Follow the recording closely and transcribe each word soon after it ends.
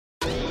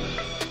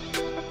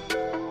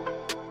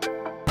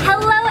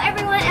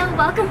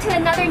welcome to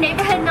another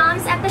Neighborhood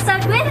Noms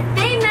episode with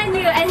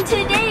Favemenu. And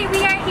today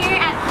we are here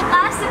at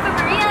Super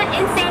Birria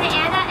in Santa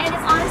Ana, and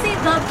it's honestly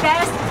the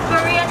best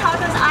birria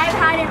tacos I've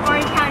had in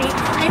Orange County.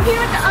 I'm here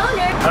with the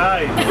owner.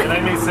 Hi, my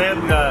name is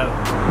Edgar.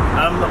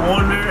 I'm the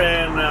owner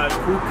and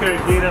cooker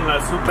here in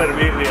Super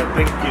Birria.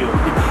 Thank you.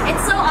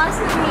 It's so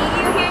awesome to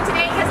meet you here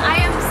today because I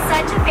am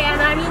such a fan.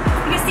 I mean,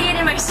 you can see it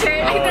in my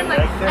shirt. I've been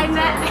like, I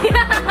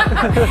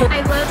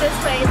love this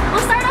place.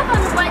 We'll start off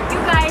on what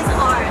you guys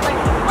are. Like,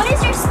 what is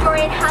your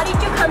story and how did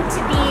you come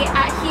to be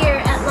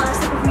here at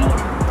Super Birria?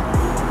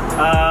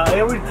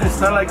 Everything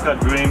started like a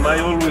dream. I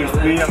always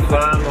be a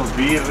fan of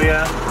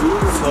birria,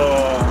 so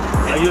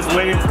I just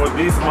waiting for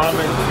this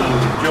moment to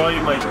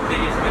enjoy my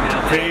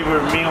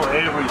favorite meal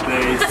every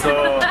day.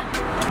 So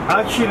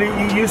actually,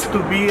 it used to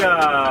be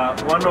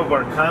one of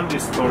our candy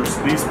stores,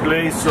 this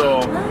place.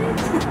 So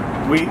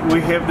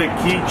we have the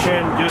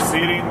kitchen just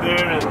sitting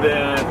there, and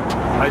then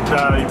I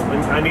thought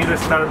I need to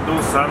start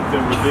doing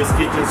something with this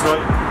kitchen. So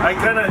I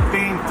kind of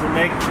think to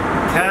make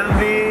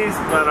candies,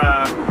 but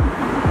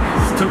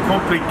it's too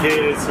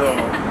complicated. So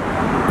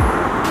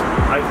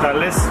I thought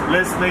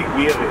let's make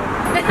birria.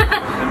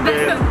 And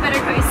then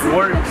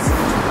works.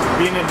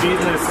 Been in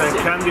business and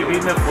candy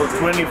business for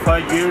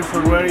 25 years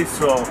already.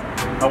 So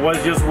I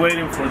was just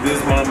waiting for this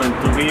moment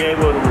to be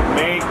able to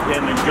make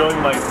and enjoy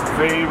my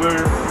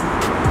favorite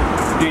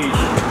dish.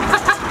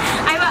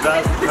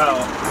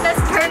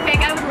 That's perfect.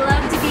 I would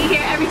love to be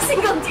here every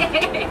single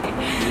day.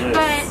 Yes.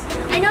 But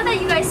I know that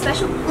you guys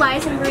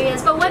specialize in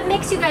birrias, but what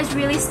makes you guys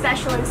really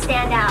special and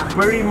stand out?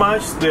 Very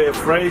much the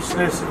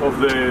freshness of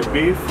the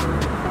beef,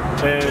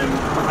 and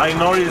I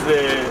noticed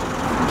the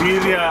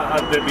birria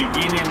at the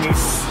beginning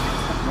is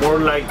more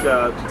like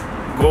a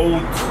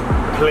goat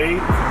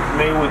plate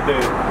made with the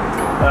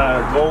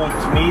goat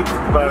meat,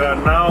 but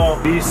now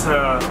this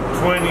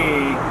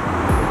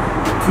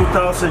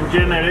 2000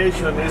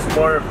 generation is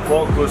more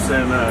focused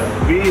on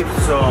beef,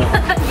 so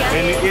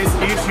and it is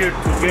easier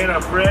to get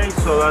a fresh,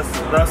 so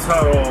that's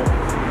how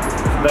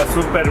the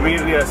Super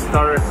Birria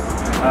started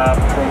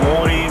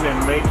promoting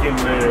and making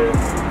the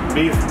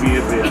beef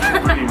birria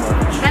pretty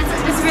much.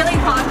 It's really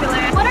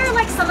popular. What are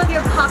like some of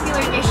your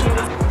popular dishes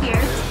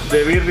here?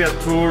 The birria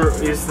tour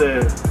is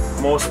the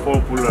most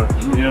popular.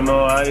 You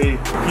know,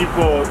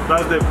 people,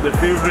 that's the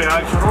first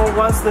reaction. Oh,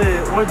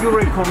 what you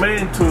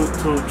recommend to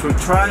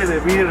try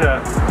the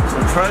birria? So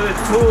try the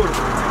tour,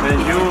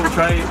 and you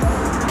try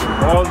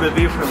all the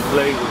different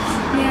flavors.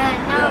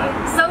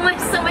 So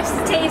much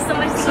to taste, so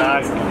much to eat.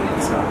 Exactly.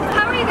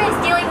 How are you guys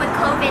dealing with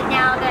COVID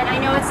now? That I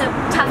know it's a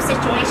tough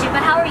situation, but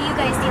how are you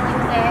guys dealing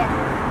with it?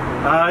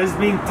 It's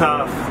been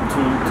tough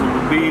to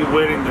be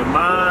wearing the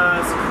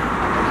mask.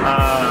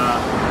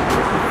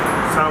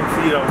 Some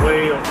feet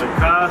away of the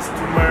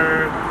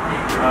customer,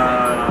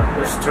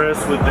 the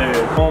stress with the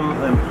home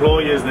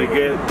employees, they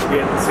get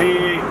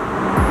sick.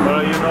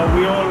 But you know,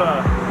 we all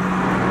are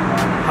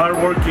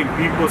hardworking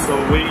people, so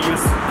we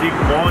just keep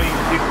going,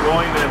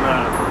 and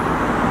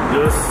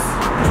just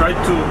try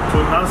to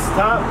not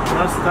stop,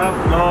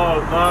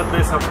 not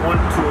disappoint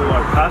to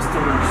our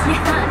customers. I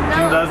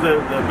think that's the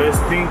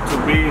best thing, to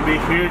be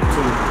here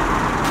to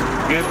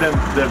get them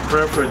the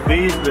perfect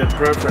dish, the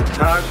perfect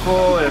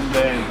taco, and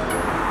then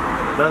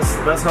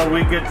that's how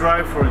we get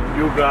right for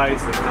you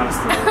guys, the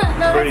customers.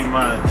 Pretty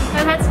much.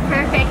 No, that's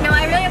perfect. No,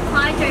 I really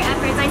applaud your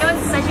efforts. I know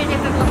it's such a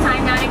difficult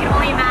time now, and I can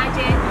only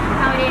imagine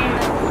how it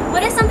is.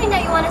 What is something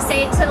that you want to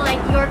say to like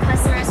your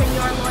customers and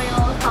your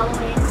loyal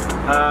following?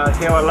 I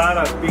have a lot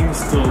of things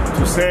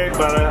to say,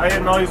 but I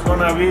know it's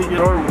gonna be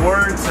your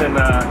words, and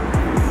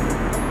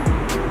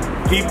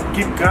keep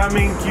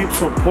coming, keep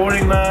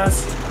supporting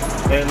us,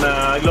 and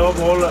I love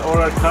all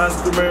our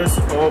customers,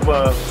 all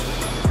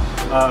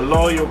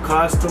loyal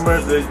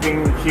customers that's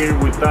been here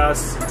with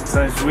us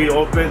since we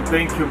opened.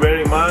 Thank you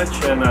very much,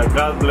 and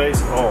God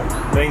bless all.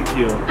 Thank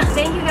you.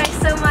 Thank you guys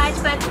so much,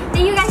 but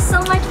thank you guys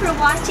so much for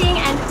watching,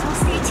 and we'll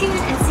stay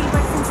tuned and see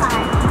what's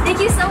inside. Thank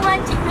you so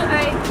much. All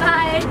right,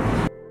 bye.